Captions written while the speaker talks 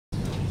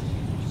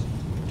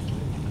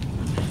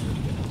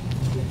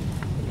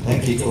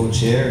Thank you,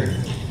 co-chair.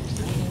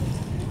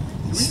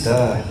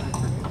 Está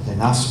de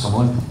nas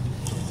común.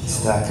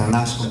 Está con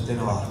nas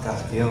continua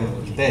carteo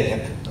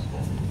ideia.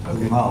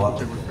 Ugimawa.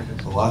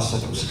 Wasa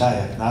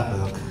kuskaya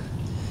nadok.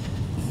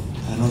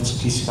 Anots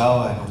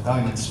kiskawa and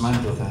Otagan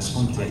Smanto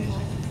Taskunte,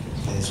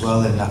 as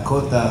well in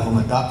Nakota,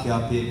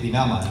 Homatakia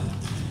Pinama,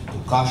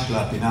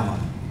 Ukashla Pinama.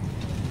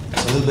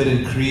 A little bit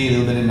in Cree, a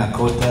little bit in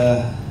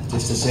Nakota.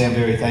 Just to say I'm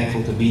very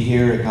thankful to be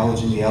here,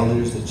 acknowledging the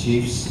elders, the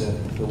chiefs,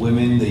 the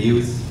women, the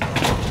youth,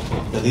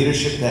 the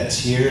leadership that's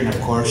here, and of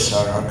course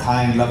our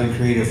kind, loving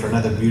Creator for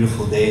another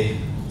beautiful day,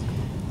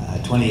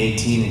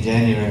 2018 in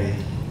January.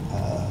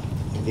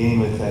 Again,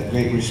 with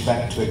great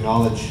respect to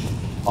acknowledge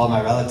all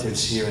my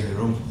relatives here in the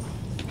room,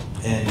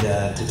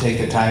 and to take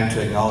the time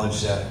to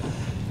acknowledge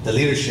the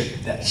leadership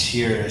that's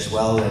here as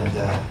well, and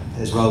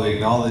as well we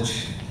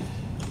acknowledge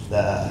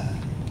the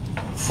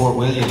Fort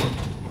William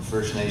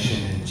First Nation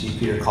and Chief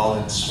Peter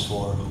Collins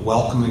for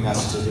welcoming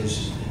us to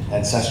his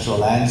ancestral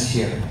lands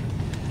here.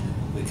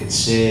 We could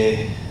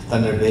say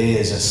Thunder Bay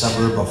is a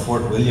suburb of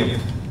Fort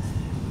William.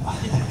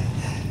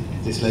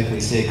 Just like we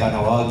say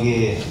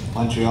Kahnawake,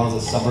 Montreal's a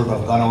suburb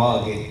of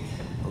Kahnawake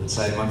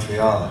outside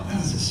Montreal.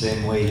 It's the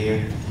same way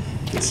here.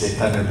 You could say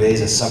Thunder Bay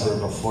is a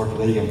suburb of Fort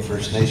William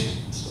First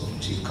Nation. So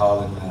Chief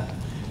Collins,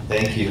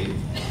 thank you.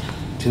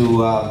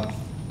 To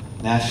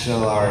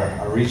National,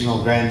 our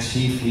regional Grand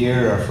Chief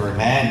here for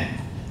NAN.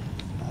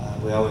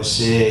 We always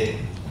say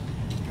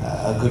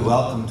a good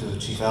welcome to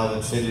Chief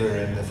Alvin Fiddler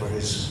and for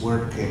his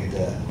work and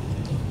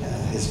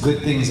his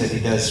good things that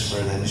he does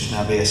for the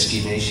Nishnawbe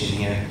Aski Nation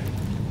here,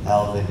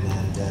 Alvin,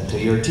 and to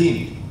your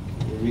team,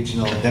 your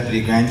regional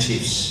Deputy Grand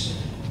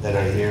Chiefs that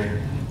are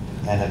here,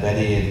 Anna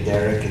Betty and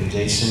Derek and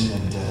Jason,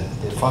 and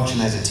they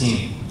function as a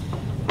team.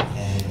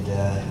 And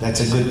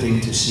that's a good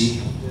thing to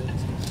see.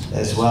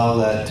 As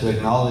well, to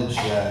acknowledge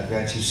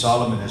Grand Chief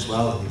Solomon as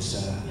well. He's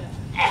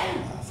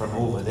from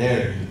over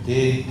there.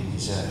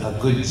 He's a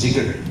good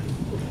zigger.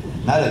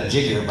 Not a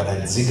jigger, but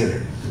a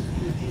zigger.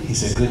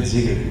 He's a good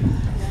zigger.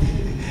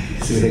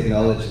 So we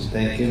acknowledge and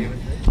thank him.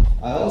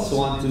 I also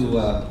want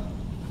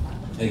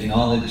to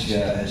acknowledge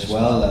as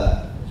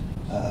well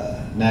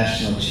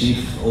National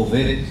Chief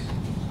Ovid.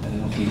 I don't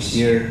know if he's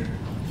here.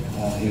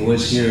 He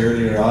was here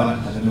earlier on.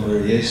 I don't know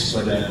where he is,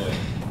 but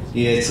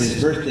it's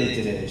his birthday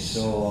today.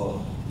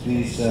 So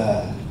please,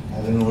 I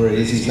don't know where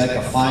he is. He's like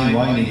a fine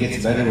wine. He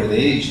gets better with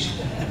age.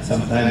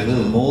 Sometimes a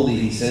little moldy,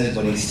 he says,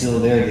 but he's still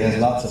there. He has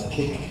lots of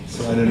kick,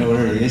 so I don't know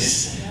where he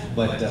is.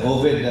 But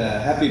Ovid,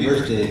 happy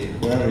birthday,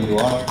 wherever you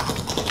are,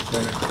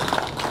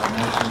 our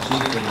National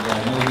Chief. And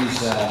I know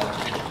he's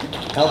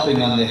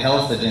helping on the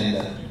health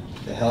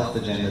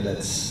agenda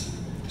that's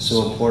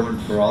so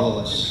important for all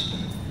of us.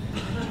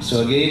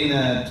 So again,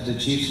 to the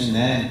chiefs in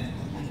NAN,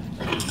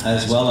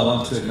 as well, I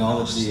want to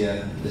acknowledge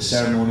the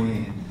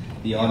ceremony and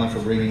the honor for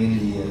bringing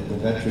in the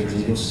Veterans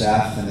Eagle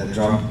staff and the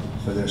drum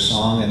for their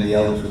song and the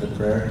elder for the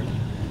prayer.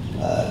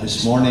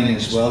 This morning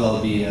as well,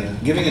 I'll be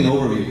giving an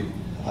overview.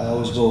 I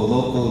always go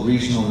local,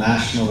 regional,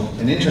 national,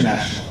 and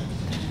international.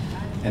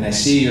 And I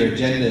see your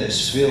agenda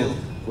is filled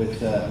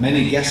with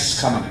many guests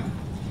coming.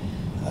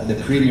 The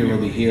Premier will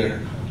be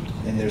here.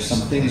 And there's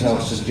some things I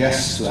would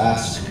suggest to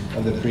ask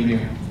of the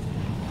Premier.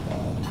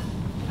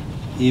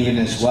 Even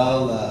as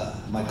well,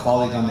 my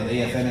colleague on the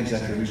AFN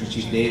Executive, Regional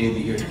Chief Day, will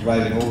be here to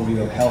provide an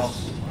overview of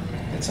health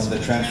and some of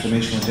the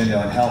transformational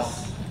agenda on health.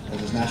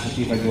 As a National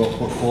Chief, I give out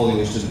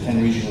portfolios to the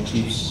 10 regional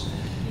chiefs,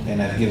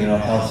 and I've given out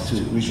health to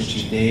Regional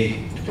Chief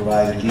Day to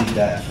provide and lead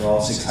that for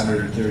all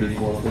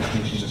 634 First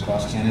Nations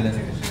across Canada.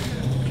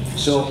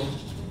 So,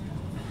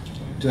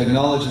 to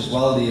acknowledge as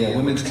well the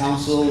Women's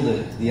Council,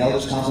 the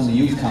Elders Council, and the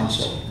Youth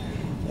Council.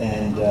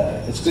 And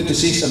it's good to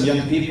see some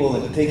young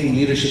people taking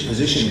leadership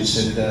positions.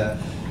 And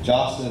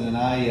Jocelyn and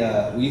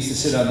I, we used to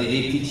sit on the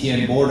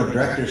APTN Board of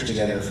Directors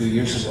together a few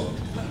years ago.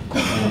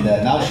 And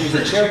now she's the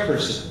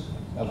chairperson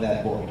of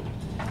that board.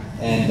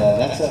 And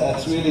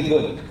that's really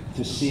good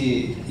to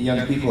see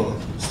young people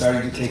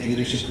starting to take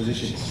leadership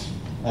positions.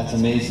 That's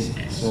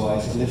amazing. So I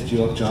lift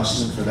you up,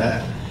 Jocelyn, for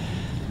that.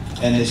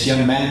 And this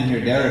young man here,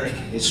 Derek,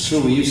 it's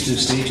true, we used to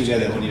stay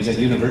together when he was at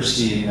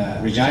university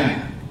in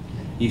Regina.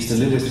 He used to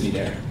live with me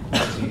there.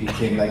 He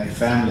became like a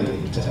family.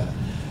 And,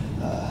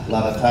 a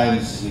lot of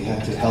times we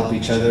had to help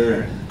each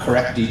other and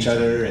correct each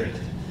other and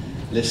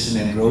listen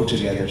and grow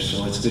together.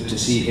 So it's good to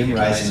see him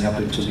rising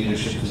up into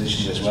leadership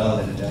positions as well.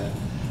 And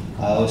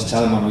I always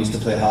tell him when we used to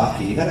play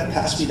hockey, you gotta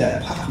pass me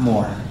that puck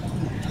more.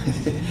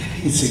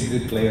 He's a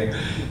good player.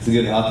 He's a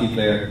good hockey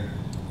player.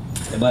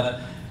 But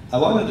I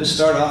wanted to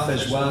start off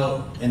as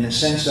well in the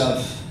sense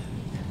of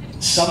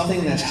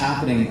something that's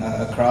happening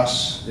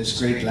across this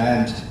great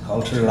land,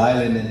 cultural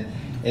island,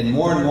 and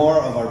more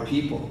of our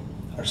people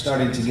are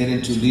starting to get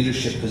into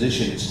leadership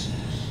positions.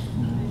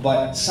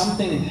 But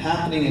something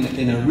happening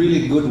in a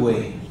really good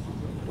way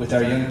with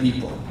our young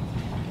people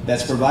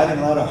that's providing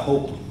a lot of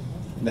hope,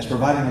 that's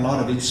providing a lot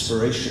of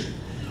inspiration.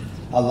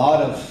 A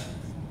lot of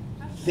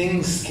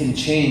things can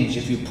change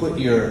if you put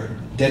your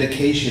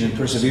dedication and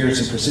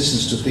perseverance and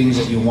persistence to things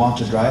that you want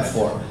to drive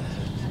for.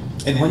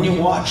 And when you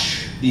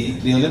watch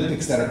the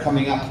Olympics that are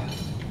coming up.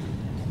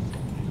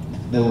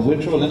 The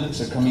Winter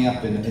Olympics are coming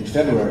up in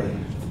February.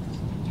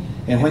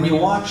 And when you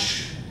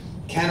watch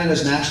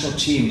Canada's national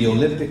team, the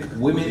Olympic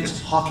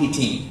women's hockey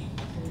team,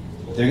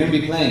 they're going to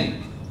be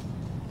playing.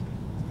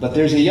 But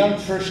there's a young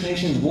First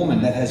Nations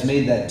woman that has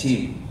made that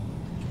team.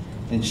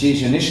 And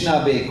she's a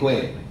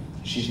Nishnawbe.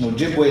 She's an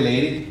Ojibwe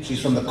lady.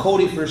 She's from the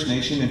Cody First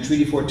Nation in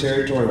Treaty 4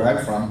 territory where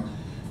I'm from.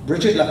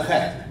 Bridget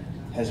Lacquette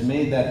has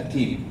made that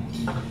team.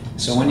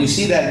 So when you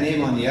see that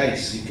name on the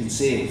ice, you can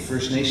say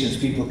First Nations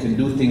people can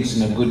do things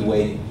in a good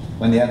way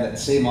when they have that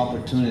same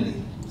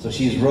opportunity. So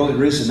she's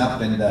risen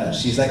up, and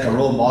she's like a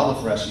role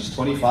model for us. She's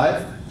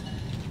 25,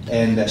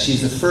 and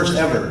she's the first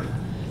ever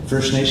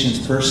First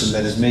Nations person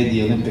that has made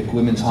the Olympic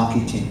women's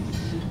hockey team.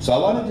 So I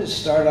wanted to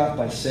start off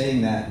by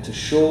saying that to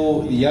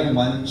show the young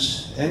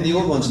ones and the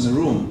old ones in the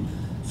room,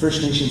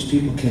 First Nations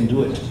people can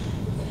do it.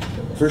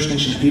 First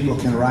Nations people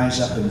can rise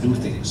up and do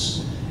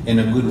things in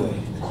a good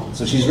way.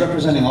 So she's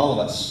representing all of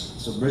us.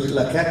 So Bridget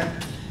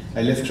Lacquette,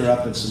 I lift her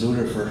up and salute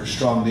her for her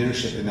strong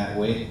leadership in that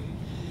way.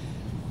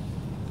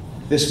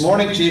 This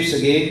morning, Chiefs,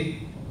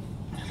 again,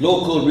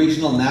 local,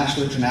 regional,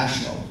 national,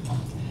 international.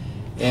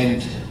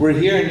 And we're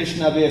here in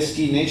Nishnawbe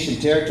Aski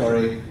Nation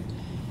territory,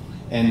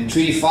 and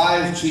Treaty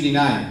 5, Treaty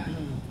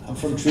 9. I'm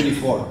from Treaty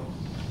 4.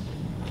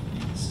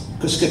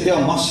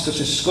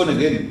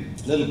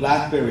 Little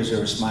Blackberry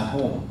Reserve is my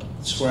home.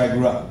 It's where I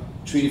grew up,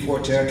 Treaty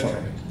 4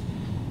 territory.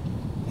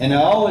 And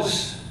I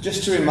always,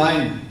 just to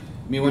remind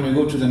me when we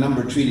go to the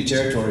number of treaty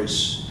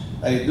territories,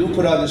 I do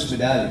put on this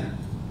medallion,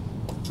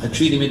 a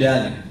treaty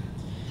medallion,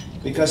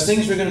 because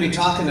things we're going to be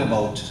talking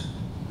about,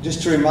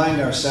 just to remind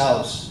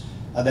ourselves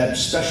of that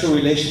special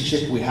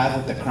relationship we have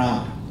with the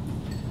Crown.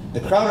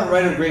 The Crown and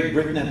Right of Great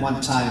Britain at one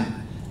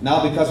time,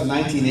 now because of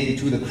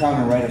 1982, the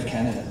Crown and Right of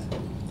Canada.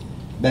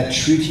 That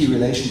treaty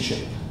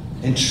relationship.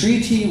 And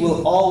treaty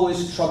will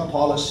always trump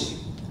policy.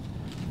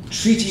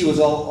 Treaty was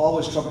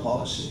always trump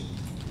policy.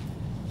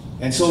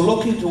 And so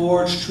looking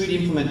towards treaty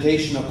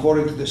implementation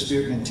according to the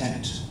spirit and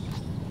intent.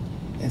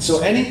 And so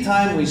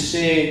anytime we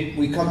say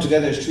we come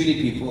together as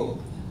treaty people,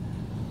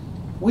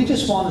 we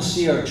just want to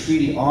see our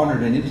treaty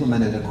honored and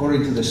implemented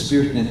according to the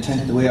spirit and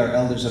intent, the way our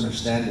elders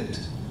understand it.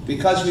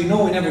 Because we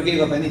know we never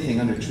gave up anything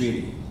under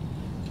treaty.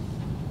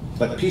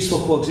 But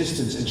peaceful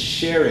coexistence and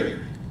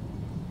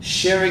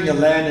sharing the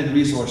land and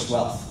resource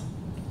wealth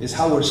is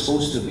how we're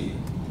supposed to be.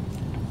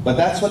 But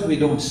that's what we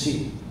don't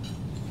see.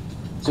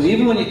 So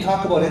even when you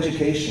talk about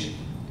education,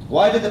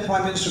 why did the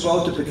Prime Minister go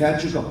out to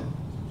Pekanchugam?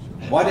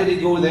 Why did he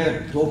go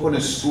there to open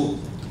a school?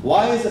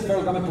 Why is the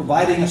federal government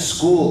providing a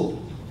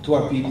school to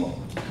our people?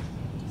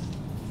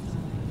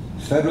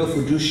 Federal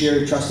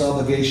fiduciary trust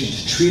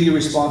obligations, treaty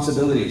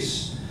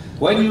responsibilities.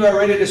 When you are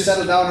ready to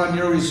settle down on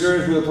your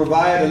reserves, we will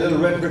provide a little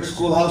red brick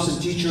schoolhouse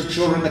and teach your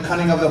children the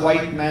cunning of the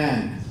white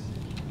man.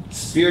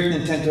 Spirit and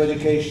intent to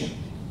education.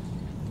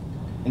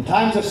 In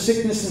times of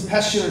sickness and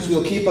pestilence, we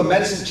will keep a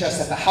medicine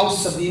chest at the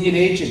house of the Indian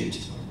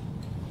agent.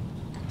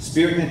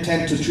 Spirit and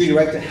intent to treaty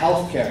right to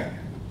health care.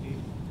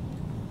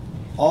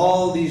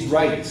 All these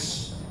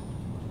rights.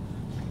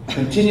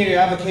 Continue your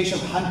avocation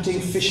of hunting,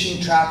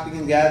 fishing, trapping,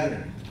 and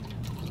gathering.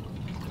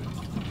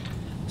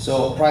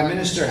 So, Prime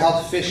Minister,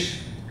 health fish.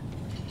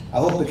 I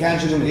hope the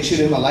Pekanchugam issued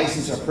him a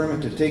license or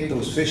permit to take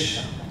those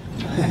fish.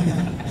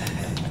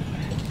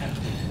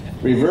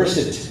 Reverse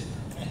it.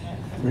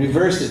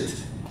 Reverse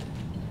it.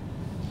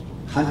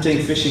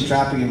 Hunting, fishing,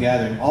 trapping, and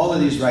gathering. All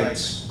of these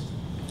rights.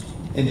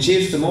 And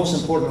Chiefs, the most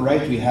important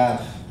right we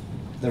have,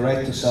 the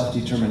right to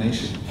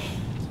self-determination.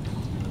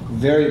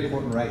 Very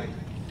important right.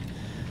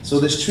 So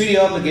this treaty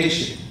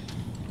obligation,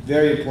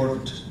 very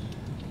important.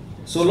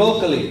 So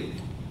locally,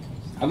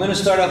 I'm going to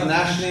start off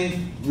nationally,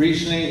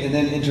 regionally, and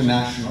then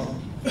international.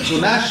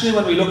 So nationally,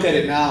 when we look at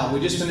it now, we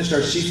just finished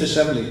our Chiefs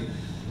Assembly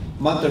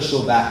a month or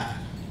so back.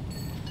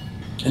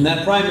 And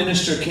that Prime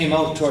Minister came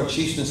out to our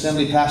Chiefs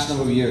Assembly past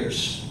number of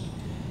years.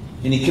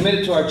 And he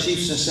committed to our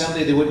Chiefs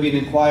Assembly there would be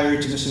an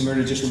inquiry to missing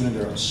murdered Indigenous women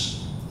and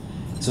girls.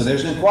 So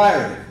there's an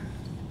inquiry.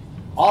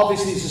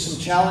 Obviously, there's some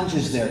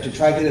challenges there to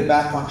try to get it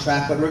back on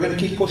track, but we're going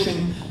to keep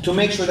pushing to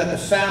make sure that the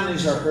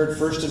families are heard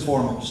first and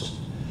foremost.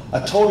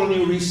 A total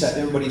new reset,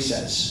 everybody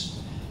says.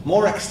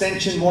 More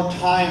extension, more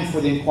time for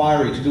the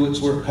inquiry to do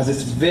its work, because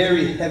it's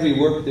very heavy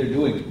work they're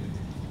doing.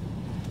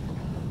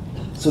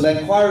 So the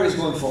inquiry is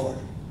going forward.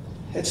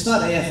 It's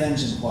not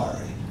AFN's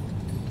inquiry.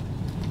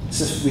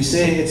 We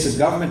say it's a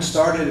government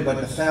started, but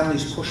the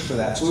families push for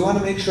that. So we want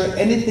to make sure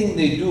anything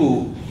they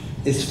do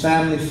is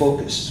family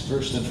focused,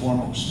 first and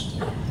foremost.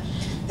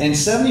 And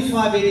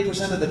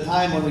 75–80% of the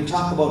time when we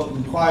talk about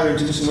inquiry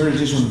into missing murdered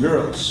Indigenous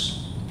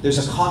girls,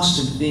 there's a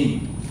constant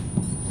theme.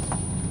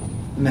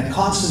 And that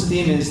constant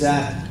theme is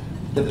that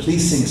the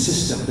policing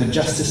system, the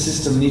justice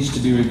system needs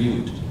to be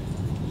reviewed.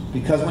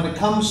 Because when it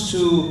comes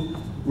to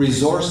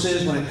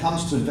resources, when it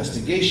comes to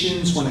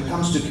investigations, when it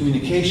comes to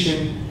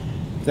communication,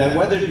 that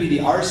whether it be the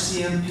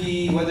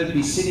RCMP, whether it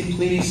be city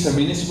police or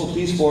municipal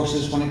police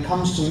forces, when it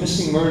comes to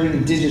missing murdered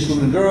Indigenous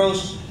women and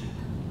girls,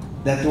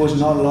 that there was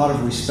not a lot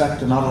of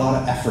respect and not a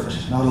lot of effort,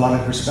 not a lot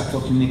of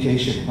respectful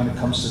communication when it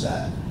comes to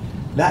that.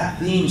 That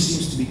theme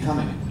seems to be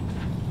coming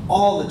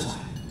all the time.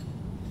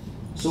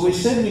 So we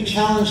said, we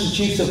challenged the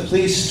chiefs of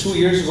police 2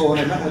 years ago when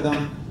I met with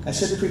them. I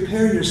said,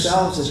 prepare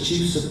yourselves as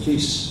chiefs of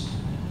police,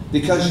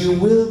 because you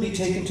will be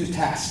taken to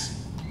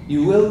task.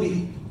 You will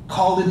be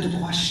called into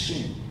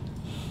question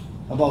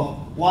about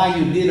why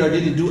you did or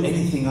didn't do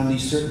anything on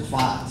these certain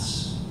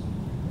files.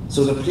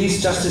 So the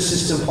police justice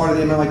system, part of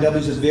the MMIW,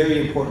 is a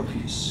very important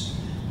piece.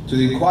 So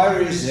the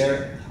inquiry is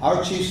there.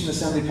 Our chiefs in the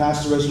Assembly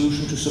passed a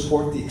resolution to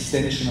support the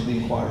extension of the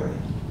inquiry.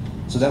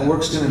 So that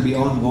work's going to be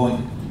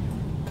ongoing.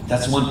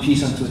 That's one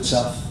piece unto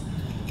itself.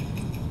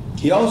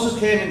 He also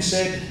came and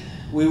said,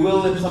 we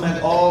will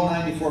implement all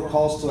 94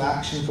 calls to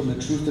action from the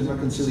Truth and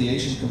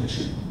Reconciliation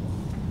Commission.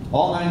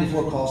 All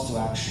 94 calls to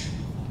action.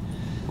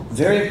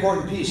 Very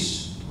important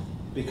piece,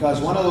 because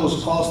one of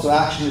those calls to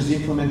action is the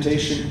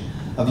implementation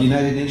of the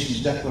United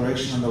Nations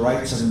Declaration on the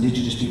Rights of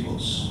Indigenous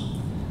Peoples.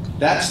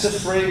 That's the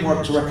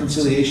framework to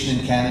reconciliation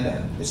in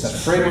Canada. It's that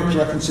framework to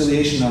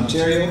reconciliation in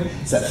Ontario.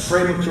 It's that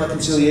framework to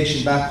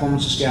reconciliation back home in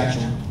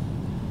Saskatchewan.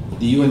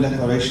 The UN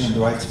Declaration on the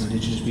Rights of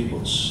Indigenous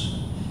Peoples.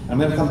 I'm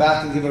going to come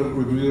back and give a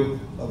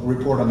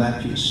report on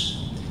that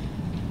piece.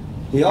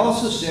 He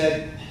also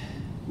said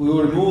we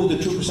will remove the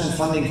 2%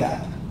 funding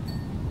cap.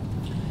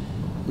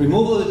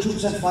 Removal of the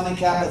 2% funding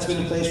cap that's been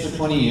in place for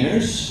 20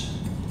 years,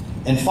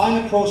 and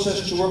find a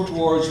process to work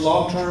towards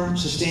long-term,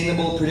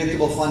 sustainable,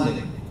 predictable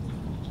funding.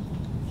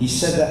 He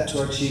said that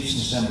to our chiefs in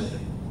Assembly.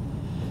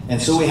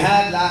 And so we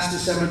had last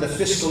December the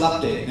fiscal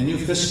update, the new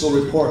fiscal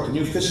report, the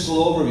new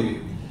fiscal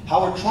overview,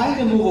 how we're trying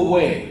to move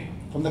away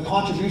from the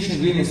contribution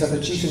agreements that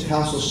the chiefs and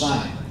council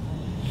signed,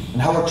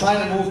 and how we're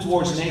trying to move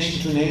towards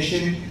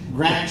nation-to-nation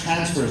grant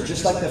transfers,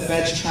 just like the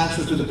feds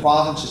transfer to the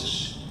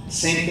provinces.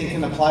 Same thing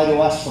can apply to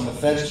us from the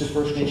feds to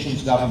First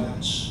Nations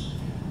governments.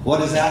 What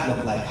does that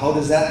look like? How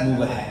does that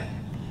move ahead?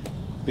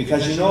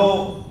 Because you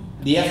know,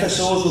 the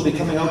FSOs will be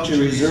coming out to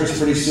your reserves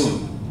pretty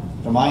soon,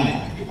 from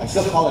INAC. I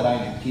still call it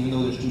INAC, even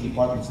though there's 2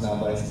 departments now,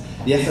 but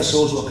the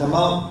FSOs will come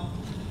out.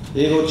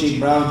 There you go, Chief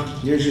Brown,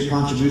 here's your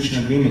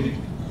contribution agreement.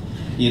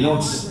 You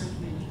don't,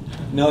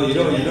 no, you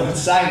don't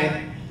sign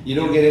it, you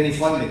don't get any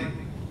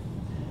funding.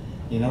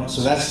 You know,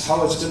 so that's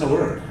how it's going to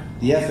work.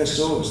 The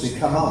FSOs, they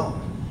come out.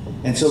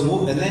 And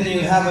so, and then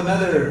you have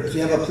another, if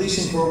you have a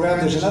policing program,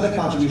 there's another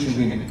contribution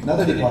agreement,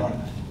 another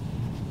department.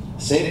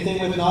 Same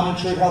thing with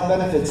non-insured health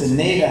benefits and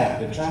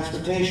NADAP and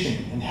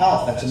transportation and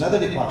health, that's another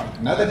department,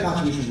 another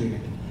contribution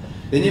agreement.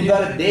 Then you've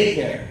got a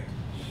daycare,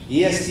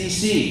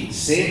 ESTC,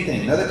 same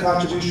thing, another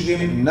contribution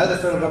agreement, another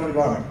federal government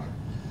department.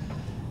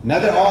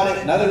 Another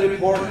audit, another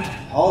report,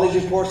 all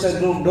these reports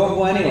that don't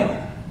go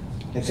anywhere,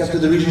 except to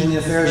the Regional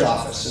Affairs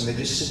Office, and they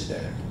just sit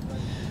there.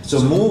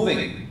 So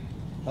moving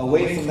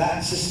away from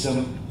that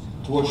system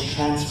towards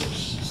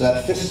transfers, so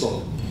that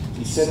fiscal,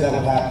 he said that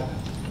would happen.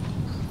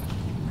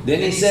 Then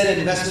he said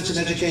investments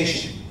in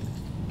education,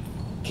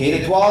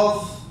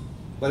 K-12,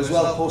 but as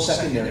well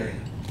post-secondary.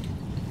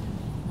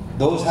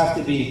 Those have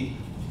to be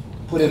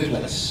put in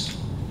place.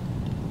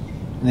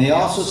 And he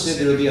also said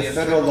there would be a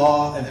federal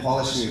law and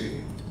policy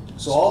review.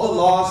 So all the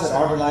laws that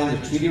underline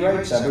the treaty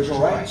rights,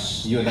 Aboriginal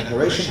rights, the UN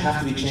Declaration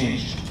have to be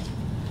changed.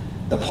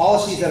 The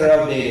policies that are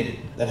outdated,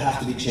 that have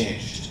to be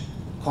changed.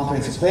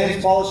 Comprehensive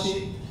claims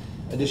policy,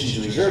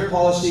 addition to reserve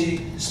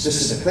policy,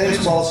 specific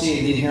claims policy,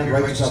 and the inherent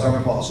right to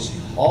self-government policy.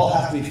 All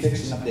have to be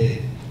fixed and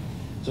updated.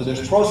 So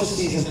there's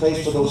processes in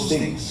place for those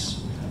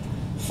things.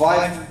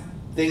 5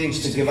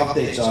 things to give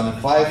updates on,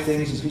 and 5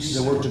 things and pieces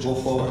of work to go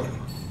forward.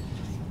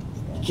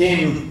 He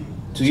came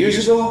 2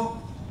 years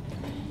ago,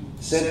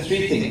 said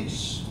 3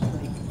 things.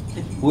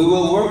 We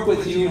will work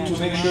with you to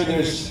make sure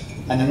there's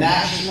a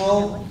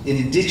National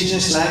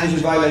Indigenous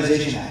Language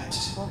Revitalization Act.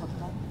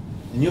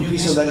 A new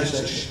piece of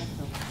legislation.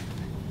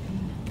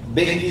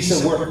 Big piece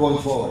of work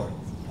going forward.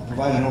 I'll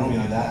provide an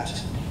overview on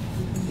that.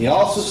 He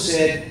also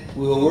said,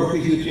 we will work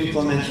with you to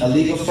implement a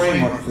legal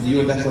framework for the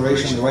UN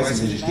Declaration on the Rights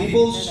of Indigenous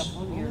Peoples.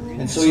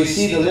 And so you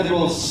see the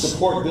Liberals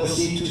support Bill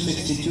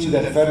C-262,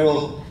 that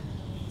federal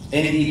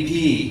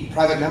NDP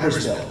private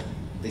members bill.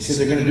 They said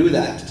they're going to do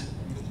that.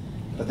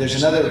 But there's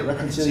another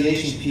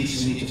reconciliation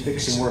piece we need to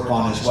fix and work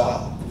on as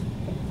well.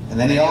 And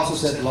then he also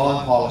said law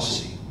and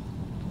policy.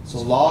 So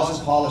laws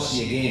and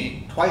policy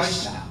again,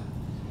 twice now.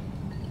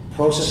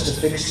 Process to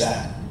fix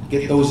that.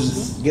 Get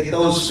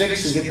those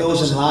fixed and get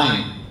those in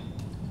line.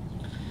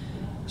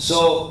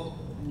 So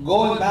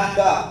going back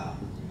up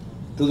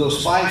to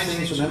those 5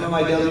 things from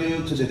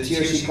MMIW to the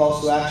TRC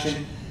calls to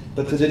action,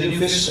 but to the new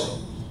fiscal.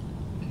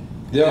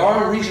 There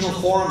are regional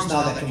forums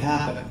now that can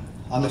happen.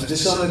 On this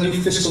is on the new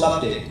fiscal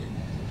update.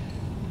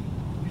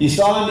 You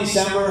saw in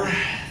December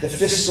the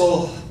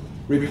fiscal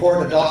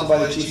report adopted by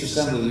the Chiefs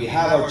Assembly. We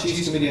have our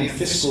Chiefs Committee and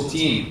fiscal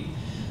team.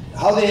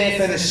 How the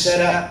AFN is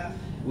set up,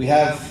 we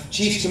have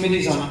Chiefs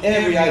Committees on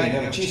every item. We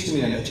have a Chiefs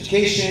Committee on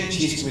Education,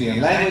 Chiefs Committee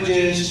on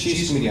Languages,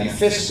 Chiefs Committee on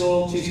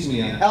Fiscal, Chiefs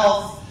Committee on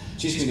Health,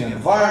 Chiefs Committee on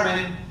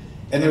Environment,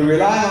 and we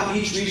rely on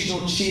each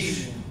regional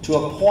chief to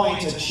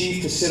appoint a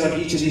chief to sit on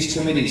each of these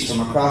committees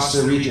from across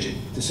the region,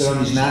 to sit on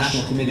these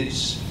national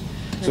committees.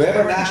 So we have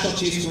our National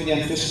Chiefs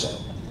Committee on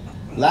Fiscal.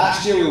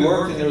 Last year we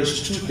worked and there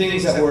was 2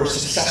 things that were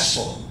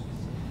successful.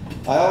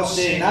 I always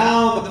say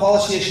now the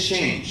policy has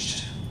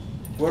changed,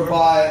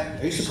 whereby,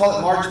 I used to call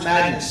it March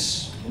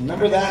Madness.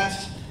 Remember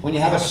that? When you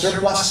have a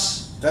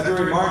surplus,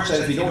 February, March,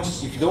 that if you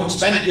don't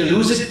spend it, you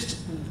lose it.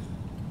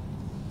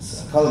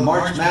 So I call it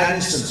March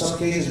Madness, in some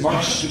cases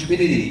March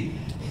Stupidity.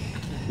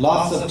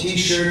 Lots of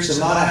t-shirts, a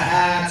lot of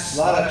hats, a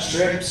lot of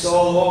trips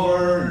all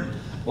over,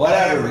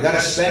 whatever, we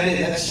gotta spend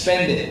it, let's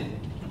spend it.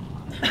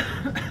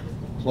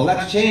 Well,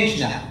 that's changed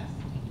now.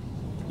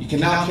 You can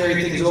now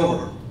carry things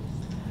over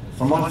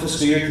from one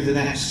fiscal year to the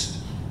next.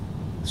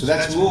 So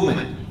that's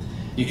movement.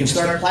 You can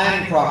start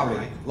planning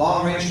properly,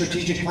 long-range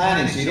strategic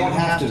planning, so you don't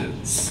have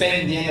to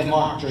spend the end of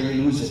March or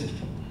you lose it.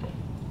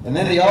 And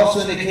then they also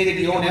indicated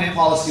the O&M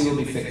policy will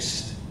be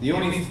fixed. The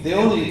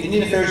only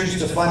Indian Affairs used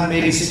to fund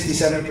maybe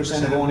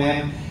 60–70% of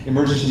O&M,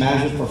 emergency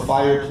management for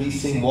fire,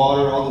 policing,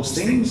 water, all those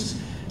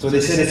things. So they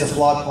said it's a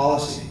flawed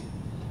policy.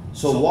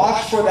 So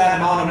watch for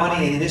that amount of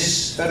money in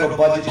this federal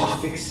budget to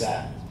fix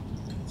that.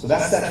 So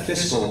that's that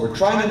fiscal. We're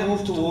trying to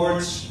move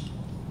towards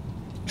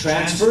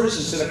transfers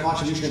instead of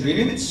contribution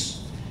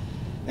agreements.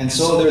 And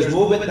so there's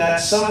movement that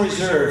some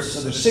reserves,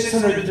 so there's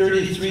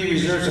 633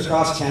 reserves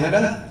across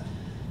Canada.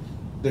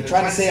 They're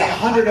trying to say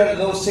 100 out of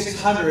those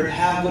 600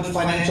 have good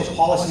financial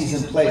policies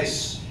in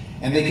place.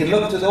 And they can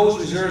look to those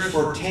reserves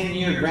for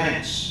 10-year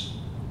grants,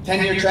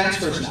 10-year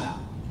transfers now.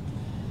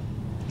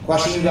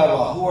 Question you got,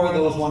 well, who are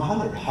those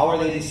 100? How are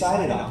they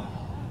decided on?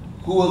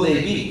 Who will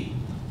they be?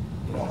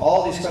 You know,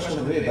 all these questions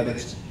are good, but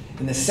it's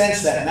in the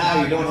sense that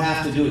now you don't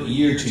have to do it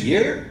year to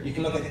year. You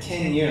can look at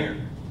 10-year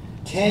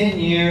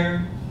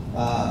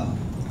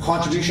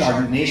contribution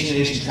or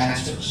nation-to-nation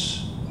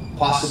transfers.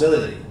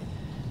 Possibility.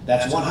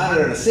 That's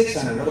 100 out of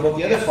 600. What about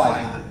the other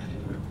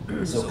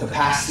 500? So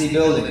capacity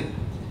building.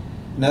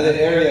 Another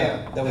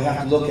area that we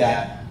have to look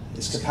at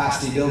is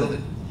capacity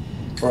building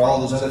for all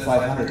those other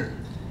 500.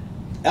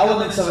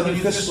 Elements of a new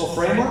fiscal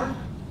framework.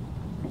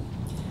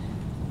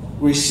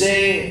 We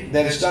say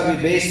that it's got to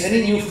be based,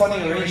 any new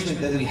funding arrangement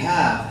that we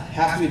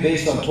have to be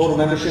based on total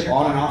membership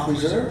on and off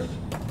reserve.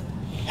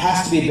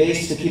 Has to be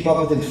based to keep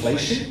up with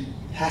inflation.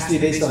 Has to be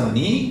based on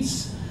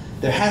needs.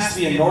 There has to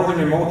be a northern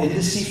remote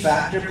indice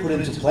factor put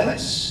into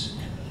place.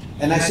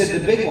 And I said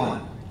the big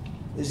one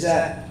is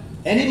that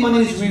any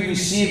monies we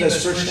receive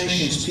as First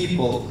Nations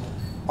people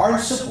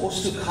aren't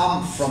supposed to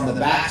come from the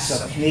backs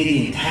of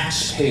Canadian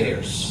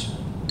taxpayers.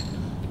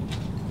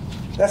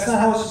 That's not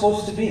how it's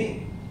supposed to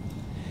be.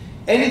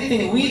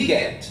 Anything we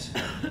get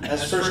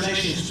as First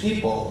Nations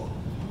people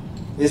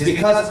is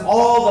because of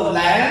all the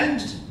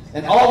land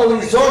and all the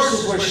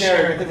resources we're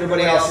sharing with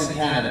everybody else in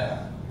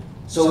Canada.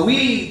 So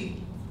we,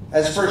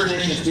 as First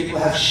Nations people,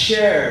 have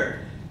shared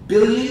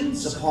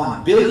billions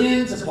upon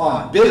billions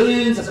upon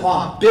billions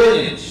upon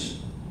billions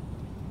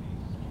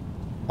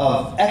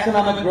of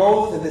economic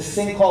growth and this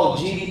thing called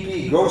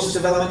GDP, gross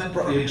development,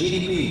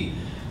 GDP,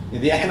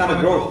 the economic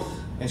growth.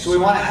 And so we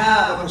want to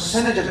have a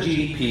percentage of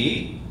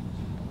GDP,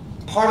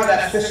 part of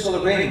that fiscal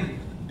agreement,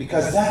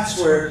 because that's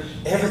where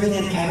everything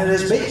in Canada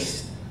is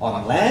based,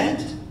 on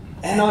land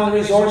and on the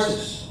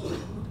resources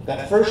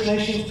that First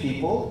Nations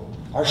people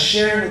are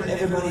sharing with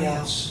everybody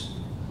else.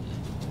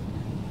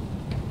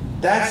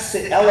 That's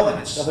the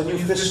elements of a new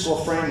fiscal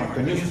framework,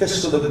 a new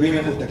fiscal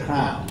agreement with the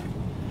Crown.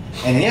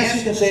 And yes,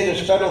 you can say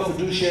there's federal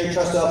fiduciary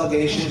trust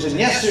obligations, and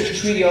yes, there's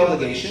treaty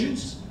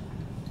obligations,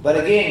 but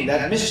again,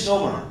 that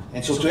misnomer.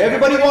 And so to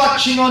everybody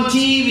watching on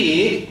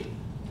TV,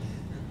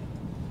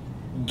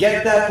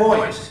 get that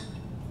point.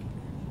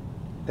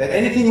 That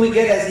anything we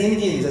get as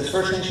Indians, as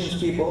First Nations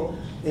people,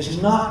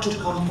 is not to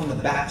come from the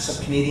backs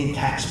of Canadian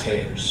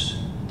taxpayers.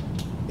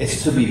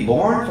 It's to be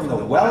born from the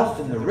wealth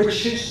and the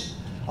riches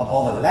of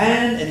all the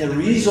land and the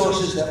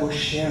resources that we're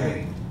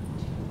sharing.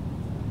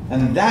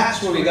 And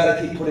that's where we got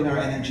to keep putting our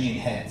energy in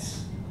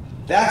heads.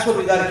 That's what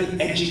we got to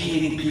keep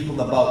educating people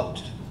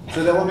about.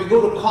 So that when we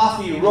go to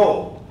Coffee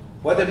Row,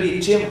 whether it be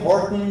Tim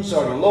Hortons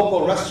or the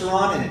local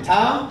restaurant in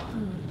town,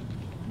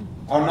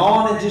 our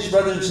non-Indigenous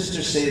brothers and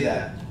sisters say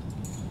that.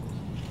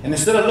 And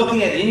instead of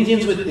looking at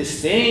Indians with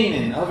disdain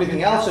and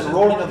everything else and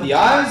rolling of the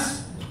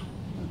eyes,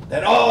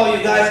 that, oh,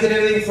 you guys get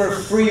everything for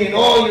free, and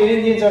oh, you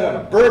Indians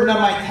are a burden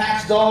on my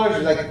tax dollars.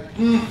 You're like,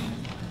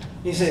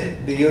 He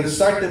said, you'll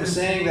start them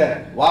saying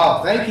that,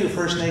 wow, thank you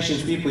First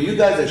Nations people. You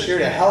guys have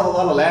shared a hell of a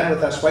lot of land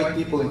with us white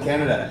people in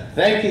Canada.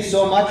 Thank you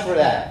so much for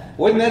that.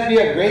 Wouldn't that be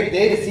a great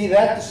day to see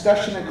that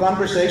discussion and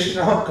conversation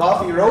around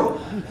Coffee Road?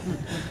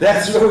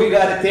 That's where we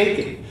got to take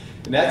it.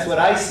 And that's what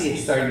I see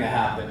starting to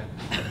happen.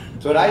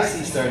 That's what I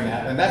see starting to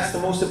happen. And that's the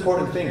most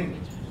important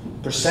thing.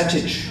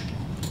 Percentage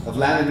of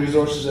land and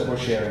resources that we're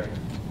sharing.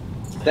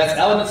 That's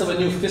elements of a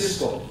new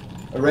fiscal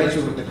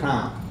arrangement with the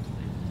Crown.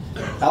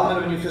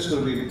 Element of a new fiscal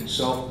agreement.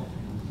 So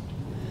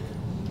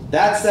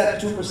that's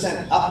that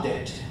 2%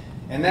 update.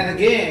 And then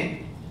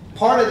again,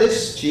 part of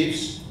this,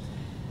 Chiefs,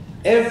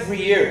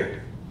 every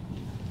year,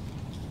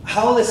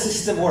 how the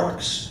system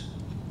works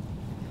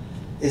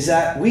is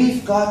that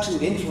we've got to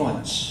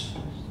influence.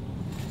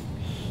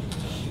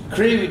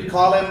 Cree would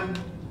call him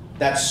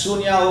that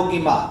Sunya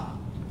Ogima,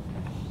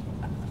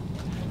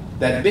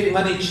 that big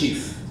money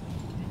chief.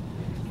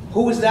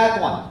 Who is that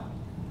one?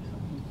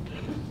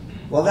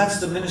 Well, that's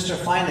the Minister of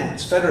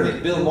Finance,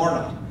 federally, Bill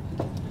Morneau.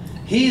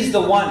 He's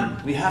the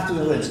one we have to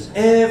influence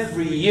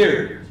every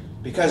year,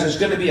 because there's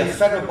going to be a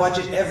federal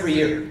budget every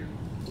year.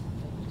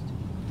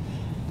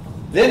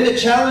 Then the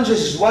challenge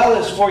as well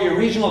as for your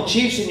regional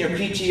chiefs and your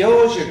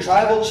PTOs, your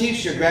tribal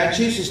chiefs, your grand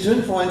chiefs, is to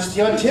influence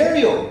the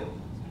Ontario.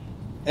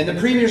 And the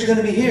Premier's going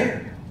to be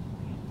here.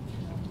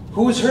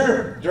 Who is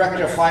her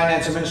Director of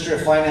Finance or Minister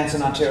of Finance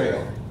in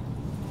Ontario?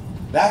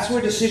 That's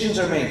where decisions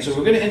are made. So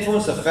we're going to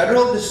influence the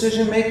federal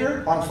decision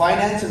maker on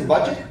finance and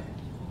budget.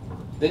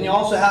 Then you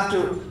also have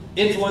to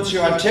influence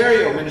your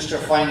Ontario Minister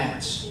of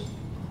Finance.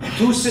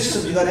 Two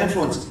systems you've got to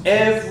influence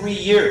every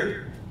year.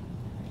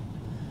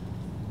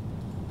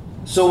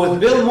 So with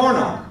Bill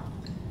Morneau,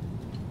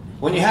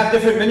 when you have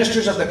different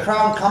ministers of the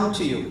Crown come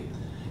to you,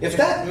 if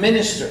that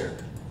minister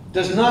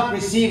does not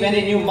receive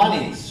any new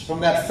monies from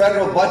that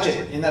federal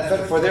budget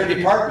for their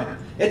department,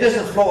 it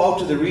doesn't flow out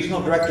to the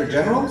regional director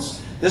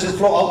generals, it doesn't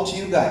flow out to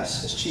you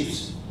guys as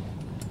chiefs.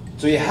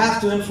 So you have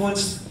to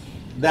influence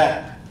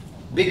that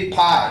big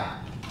pie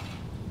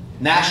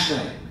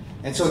nationally.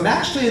 And so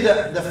nationally,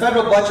 the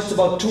federal budget's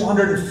about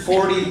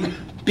 $240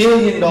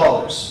 billion.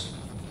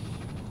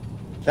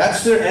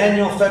 That's their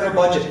annual federal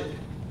budget,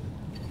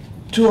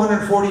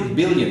 $240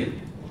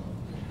 billion.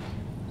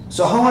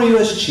 So how are you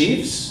as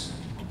chiefs,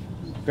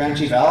 Grand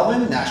Chief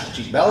Alvin, National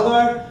Chief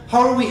Bellegarde,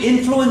 how are we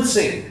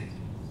influencing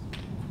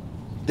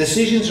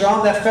decisions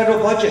around that federal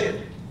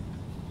budget?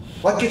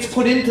 What gets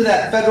put into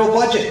that federal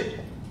budget?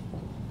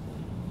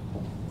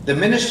 The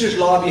ministers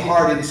lobby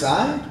hard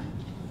inside,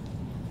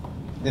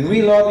 then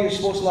we are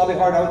supposed to lobby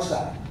hard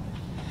outside.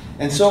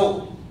 And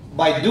so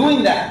by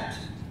doing that,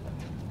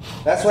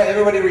 that's why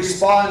everybody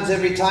responds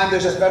every time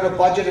there's a federal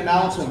budget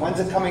announcement. When's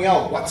it coming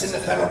out? What's in the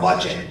federal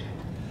budget?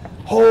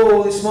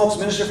 Holy smokes,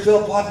 Minister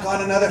Philpott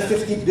got another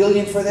 $50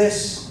 billion for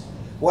this.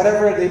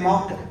 Whatever the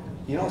amount,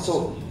 you know,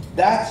 so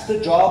that's the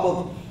job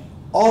of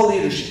all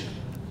leadership,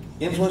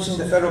 influencing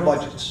the federal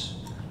budgets.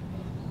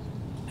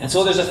 And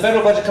so there's a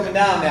federal budget coming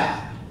down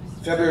now,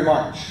 February,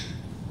 March.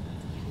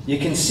 You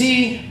can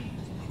see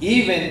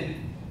even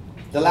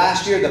the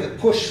last year, the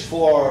push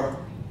for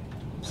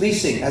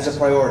policing as a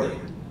priority.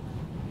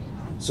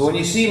 So when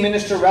you see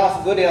Minister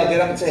Ralph Goodale get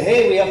up and say,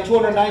 hey, we have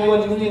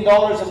 $291 million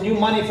of new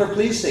money for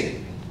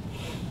policing,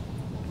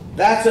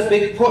 that's a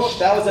big push.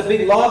 That was a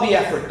big lobby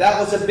effort. That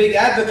was a big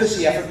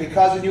advocacy effort,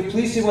 because the new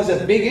policing was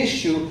a big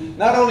issue,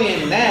 not only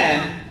in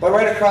NAN, but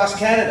right across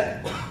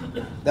Canada.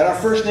 That our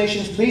First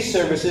Nations police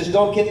services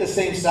don't get the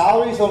same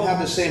salaries, don't have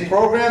the same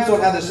programs,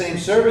 don't have the same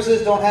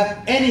services, don't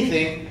have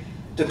anything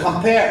to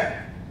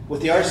compare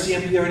with the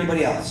RCMP or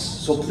anybody else.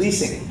 So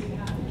policing.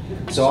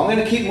 So I'm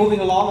going to keep moving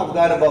along. I've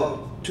got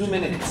about 2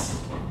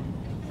 minutes.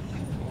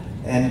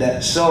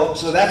 And so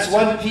that's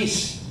one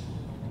piece.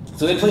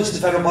 So influence the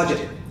federal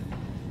budget.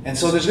 And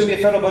so there's going to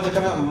be a federal budget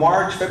coming out in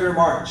March, February,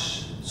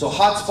 March. So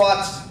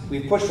hotspots,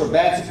 we've pushed for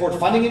band support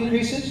funding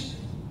increases.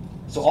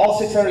 So all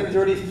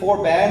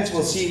 634 bands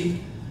will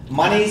see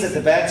monies at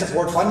the band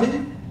support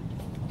funding.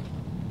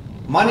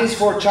 Monies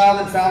for child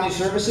and family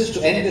services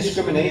to end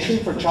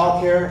discrimination for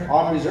child care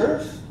on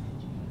reserve.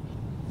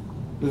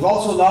 We've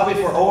also lobbied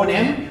for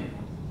O&M,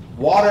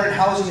 water and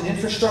housing and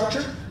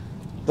infrastructure.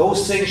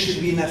 Those things should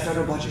be in that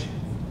federal budget,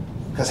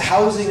 because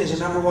housing is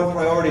the #1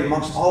 priority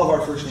amongst all of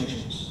our First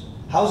Nations.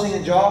 Housing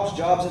and jobs,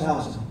 jobs and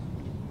housing.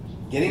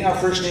 Getting our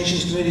First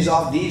Nations communities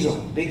off diesel,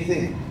 big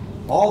thing.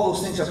 All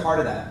those things are part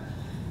of that.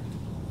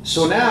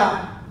 So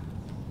now,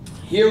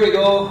 here we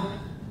go.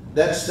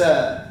 That's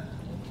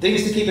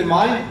things to keep in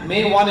mind.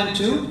 May 1 and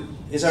 2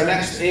 is our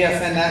next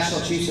AFN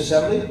National Chiefs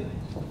Assembly,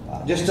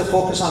 just to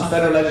focus on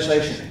federal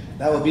legislation.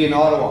 That will be in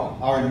Ottawa,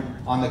 or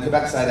on the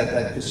Quebec side at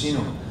that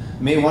casino,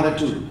 May 1 and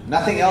 2.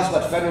 Nothing else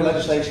but federal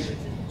legislation.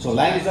 So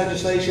language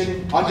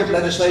legislation, UNDRIP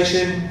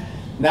legislation,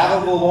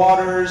 navigable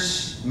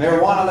waters,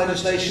 marijuana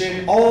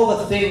legislation, all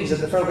the things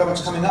that the federal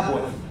government's coming up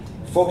with,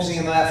 focusing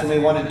on that for May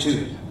 1 and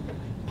 2.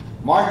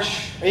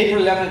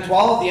 April 11 and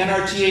 12, the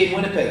NRTA in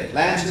Winnipeg,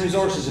 lands and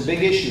resources, a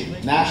big issue.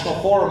 National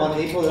Forum on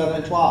April 11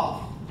 and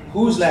 12.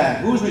 Whose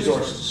land, whose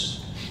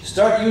resources?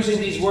 Start using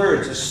these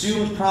words: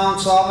 assumed Crown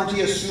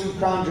sovereignty, assumed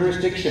Crown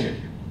jurisdiction.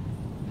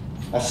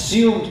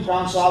 Assumed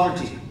Crown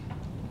sovereignty.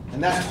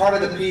 And that's part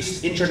of the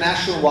piece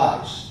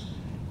international-wise.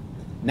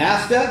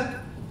 NAFTA,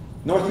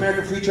 North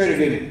American Free Trade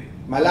Agreement.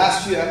 My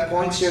last few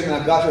points here, and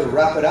I've got to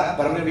wrap it up,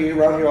 but I'm going to be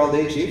around here all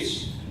day,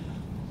 chiefs.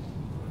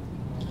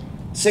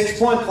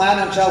 6-point plan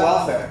on child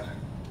welfare.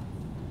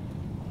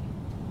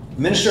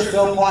 Minister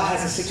Philpott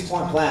has a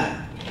 6-point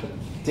plan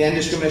to end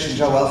discrimination in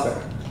child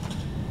welfare.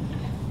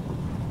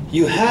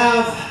 You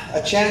have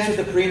a chance with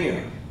the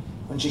Premier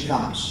when she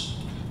comes,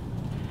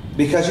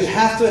 because you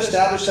have to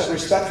establish that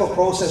respectful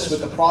process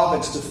with the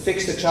province to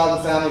fix the Child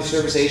and Family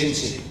Service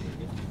Agency.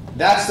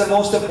 That's the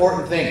most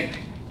important thing.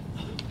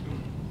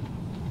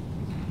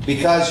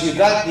 Because you've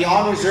got the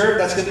on reserve,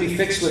 that's going to be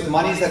fixed with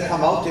monies that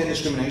come out to end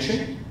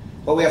discrimination.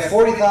 But we have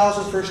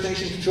 40,000 First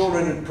Nations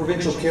children in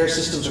provincial care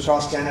systems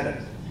across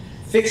Canada.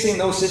 Fixing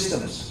those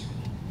systems.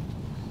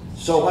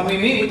 So when we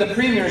meet with the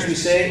premiers, we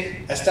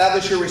say,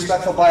 establish your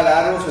respectful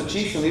bilaterals with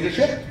chiefs and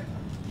leadership.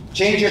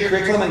 Change your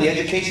curriculum and the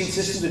education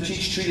system to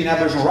teach treaty and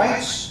Aboriginal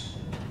rights.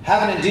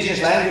 Have an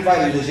Indigenous Land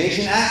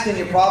Revitalization Act in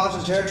your province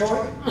and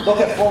territory. Look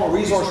at formal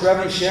resource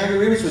revenue sharing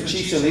agreements with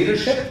chiefs and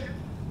leadership.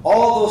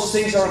 All those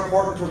things are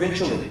important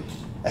provincially.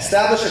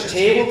 Establish a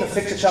table to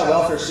fix the child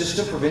welfare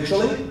system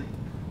provincially.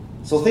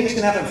 So things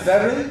can happen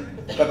federally,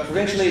 but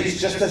provincially it's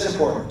just as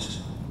important.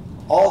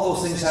 All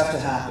those things have to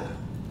happen.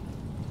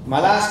 My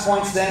last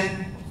points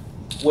then,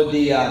 with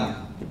the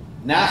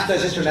NAFTA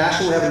is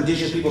international, we have an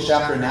Indigenous Peoples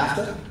chapter in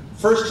NAFTA.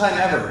 First time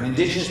ever, an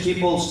Indigenous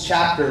Peoples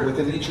chapter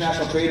within the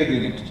International Trade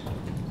Agreement.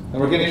 And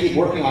we're going to keep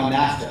working on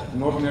NAFTA, the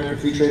North American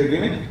Free Trade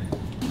Agreement.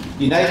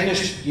 United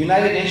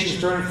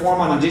Nations Third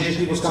Forum on Indigenous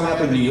Peoples coming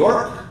up in New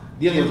York,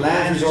 dealing with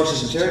lands,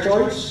 resources, and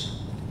territories.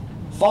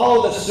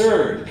 Follow the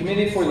CERD,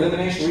 Committee for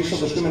Elimination of Racial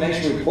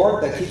Discrimination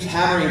report that keeps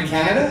hammering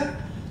Canada,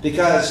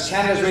 because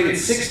Canada's rated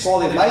 6th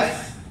quality of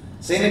life.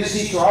 Same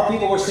indices to our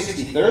people, we're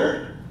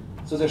 63rd.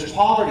 So there's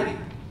poverty.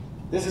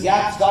 This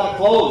gap's got to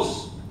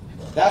close.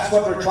 That's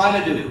what we're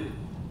trying to do.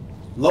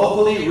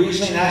 Locally,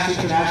 regionally, nationally,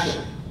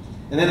 internationally.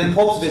 And then in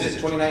Pope's visit,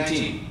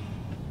 2019.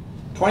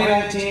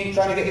 2019,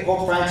 trying to get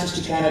Pope Francis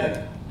to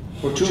Canada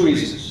for 2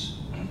 reasons.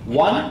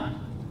 1,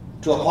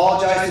 to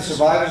apologize to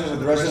survivors of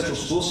the residential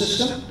school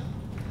system.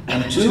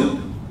 And 2,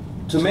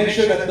 to make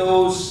sure that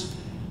those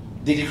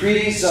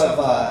decrees of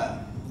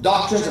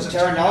doctrines of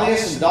terra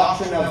nullius and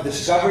doctrine of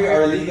discovery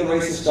are illegal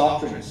racist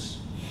doctrines.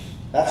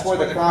 That's where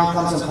the Crown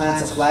comes and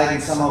plants a flag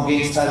and somehow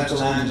gains title to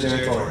land and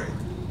territory.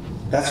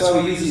 That's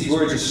why we use these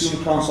words,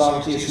 assume Crown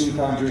sovereignty, assume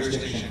Crown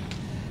jurisdiction.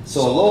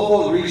 So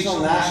local, regional,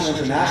 national,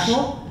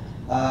 international.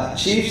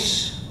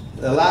 Chiefs,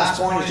 the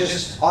last point is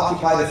just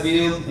occupy the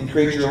field and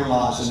create your own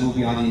laws and move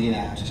beyond the Indian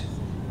Act.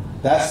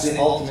 That's the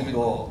ultimate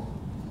goal.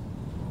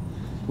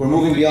 We're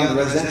moving beyond the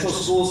residential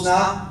schools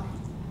now.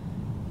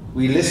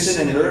 We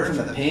listen and learn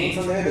from the pain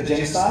from there, the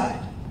genocide,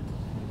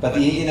 but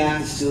the Indian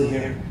Act is still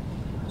here.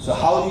 So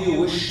how do you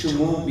wish to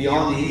move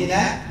beyond the Indian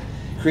Act?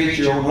 Create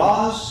your own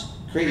laws,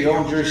 create your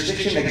own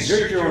jurisdiction,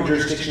 exert your own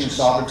jurisdiction and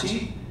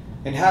sovereignty,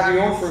 and have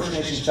your own First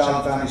Nations Child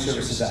and Family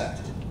Services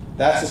Act.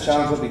 That's the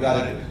challenge what we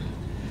got to do.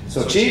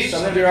 So Chiefs,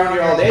 I'm going to be around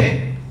here all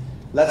day.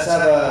 Let's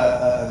have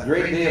a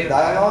great day of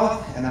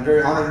dialogue, and I'm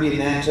very honored to be in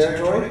NAN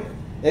territory.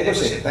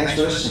 Egose, thanks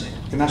for listening.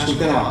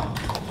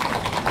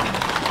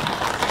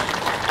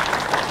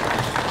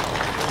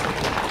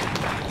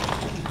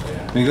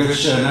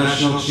 English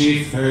National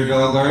Chief Harry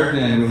Bellegarde,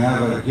 and we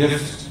have a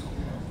gift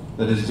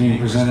that is being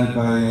presented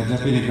by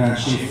Deputy Grand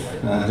Chief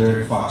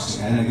Derek Fox.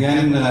 And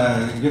again,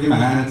 give him a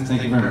hand.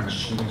 Thank you very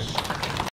much.